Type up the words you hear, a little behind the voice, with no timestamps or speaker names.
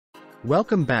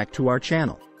Welcome back to our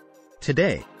channel.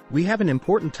 Today, we have an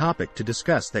important topic to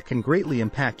discuss that can greatly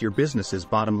impact your business's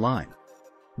bottom line.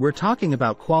 We're talking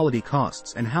about quality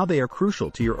costs and how they are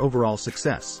crucial to your overall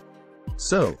success.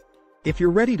 So, if you're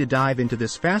ready to dive into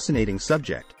this fascinating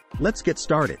subject, let's get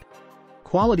started.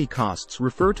 Quality costs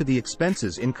refer to the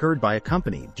expenses incurred by a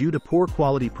company due to poor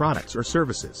quality products or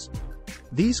services.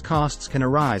 These costs can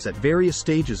arise at various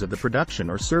stages of the production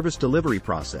or service delivery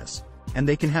process, and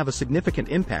they can have a significant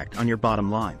impact on your bottom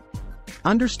line.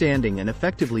 Understanding and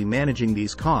effectively managing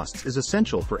these costs is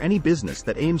essential for any business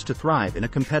that aims to thrive in a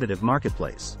competitive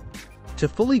marketplace. To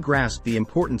fully grasp the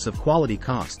importance of quality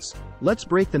costs, let's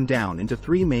break them down into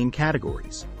three main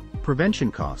categories: prevention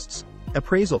costs,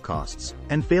 appraisal costs,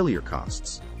 and failure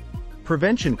costs.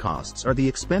 Prevention costs are the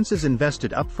expenses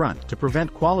invested upfront to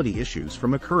prevent quality issues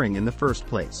from occurring in the first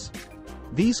place.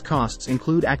 These costs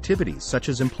include activities such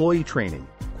as employee training,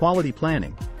 quality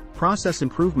planning, process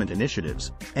improvement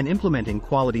initiatives, and implementing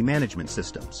quality management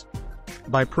systems.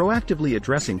 By proactively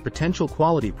addressing potential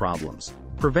quality problems,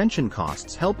 prevention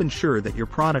costs help ensure that your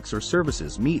products or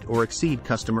services meet or exceed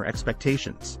customer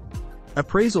expectations.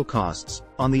 Appraisal costs,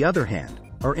 on the other hand,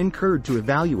 are incurred to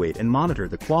evaluate and monitor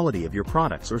the quality of your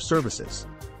products or services.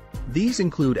 These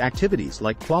include activities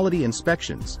like quality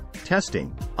inspections,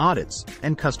 testing, audits,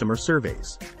 and customer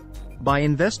surveys. By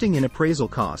investing in appraisal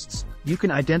costs, you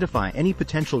can identify any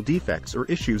potential defects or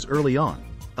issues early on,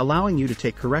 allowing you to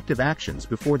take corrective actions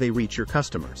before they reach your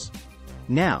customers.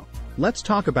 Now, let's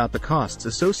talk about the costs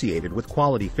associated with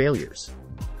quality failures.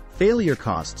 Failure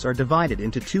costs are divided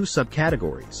into two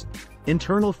subcategories: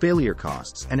 internal failure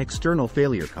costs and external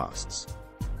failure costs.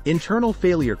 Internal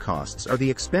failure costs are the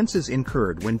expenses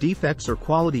incurred when defects or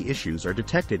quality issues are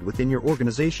detected within your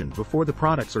organization before the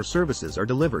products or services are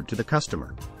delivered to the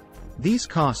customer. These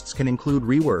costs can include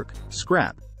rework,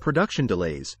 scrap, production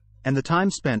delays, and the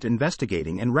time spent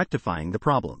investigating and rectifying the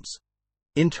problems.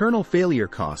 Internal failure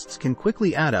costs can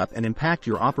quickly add up and impact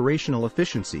your operational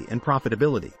efficiency and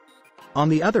profitability. On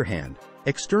the other hand,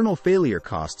 external failure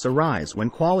costs arise when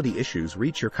quality issues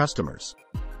reach your customers.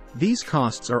 These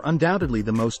costs are undoubtedly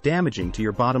the most damaging to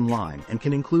your bottom line and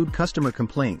can include customer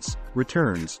complaints,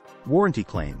 returns, warranty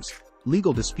claims,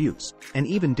 legal disputes, and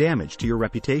even damage to your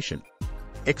reputation.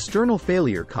 External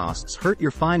failure costs hurt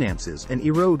your finances and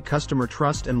erode customer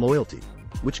trust and loyalty,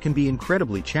 which can be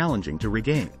incredibly challenging to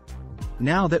regain.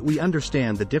 Now that we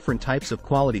understand the different types of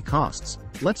quality costs,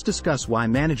 let's discuss why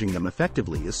managing them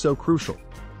effectively is so crucial.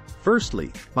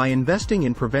 Firstly, by investing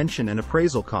in prevention and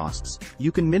appraisal costs,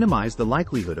 you can minimize the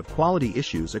likelihood of quality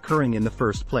issues occurring in the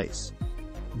first place.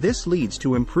 This leads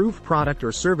to improved product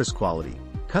or service quality,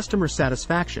 customer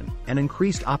satisfaction, and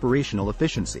increased operational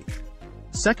efficiency.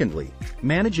 Secondly,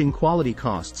 managing quality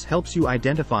costs helps you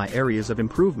identify areas of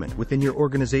improvement within your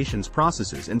organization's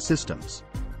processes and systems.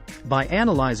 By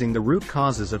analyzing the root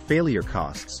causes of failure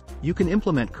costs, you can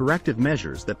implement corrective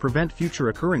measures that prevent future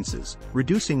occurrences,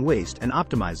 reducing waste and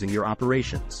optimizing your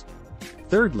operations.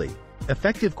 Thirdly,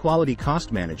 effective quality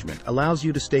cost management allows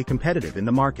you to stay competitive in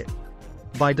the market.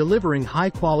 By delivering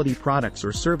high-quality products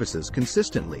or services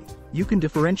consistently, you can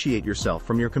differentiate yourself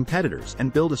from your competitors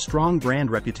and build a strong brand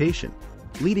reputation,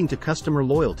 leading to customer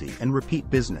loyalty and repeat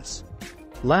business.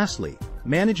 Lastly,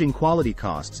 managing quality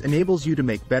costs enables you to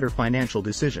make better financial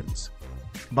decisions.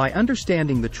 By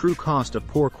understanding the true cost of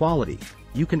poor quality,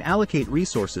 you can allocate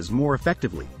resources more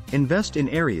effectively, invest in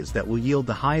areas that will yield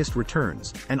the highest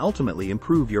returns, and ultimately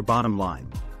improve your bottom line.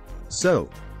 So,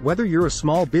 whether you're a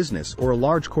small business or a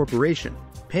large corporation,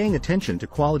 paying attention to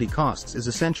quality costs is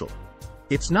essential.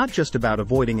 It's not just about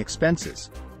avoiding expenses.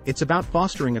 It's about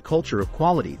fostering a culture of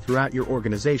quality throughout your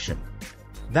organization.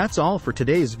 That's all for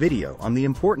today's video on the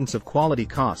importance of quality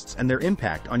costs and their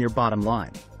impact on your bottom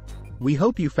line. We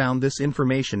hope you found this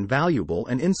information valuable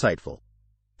and insightful.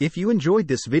 If you enjoyed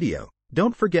this video,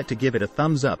 don't forget to give it a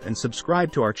thumbs up and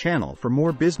subscribe to our channel for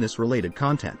more business-related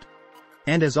content.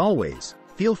 And as always,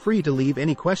 feel free to leave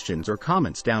any questions or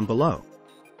comments down below.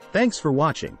 Thanks for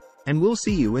watching, and we'll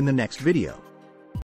see you in the next video.